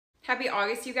Happy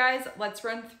August, you guys. Let's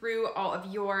run through all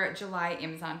of your July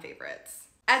Amazon favorites.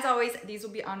 As always, these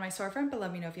will be on my storefront, but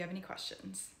let me know if you have any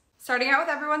questions. Starting out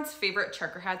with everyone's favorite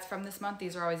trucker hats from this month.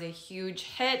 These are always a huge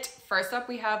hit. First up,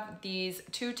 we have these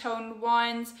two-tone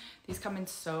ones. These come in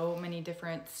so many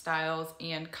different styles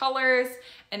and colors.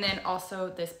 And then also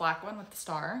this black one with the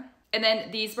star. And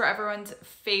then these were everyone's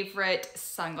favorite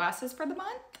sunglasses for the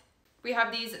month. We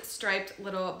have these striped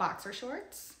little boxer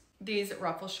shorts, these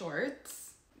ruffle shorts,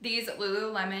 these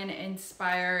Lululemon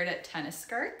inspired tennis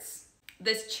skirts,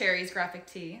 this cherries graphic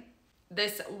tee,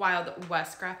 this Wild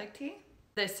West graphic tee,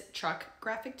 this truck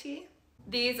graphic tee,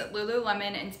 these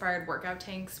Lululemon inspired workout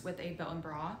tanks with a built-in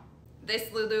bra, this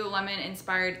Lululemon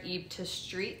inspired Eve to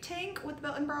Street tank with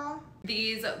built-in bra,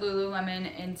 these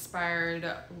Lululemon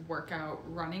inspired workout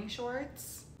running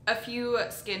shorts, a few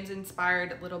Skims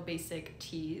inspired little basic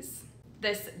tees,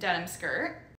 this denim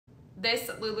skirt,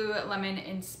 this Lululemon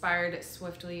inspired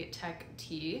Swiftly tech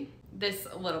tee, this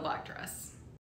little black dress.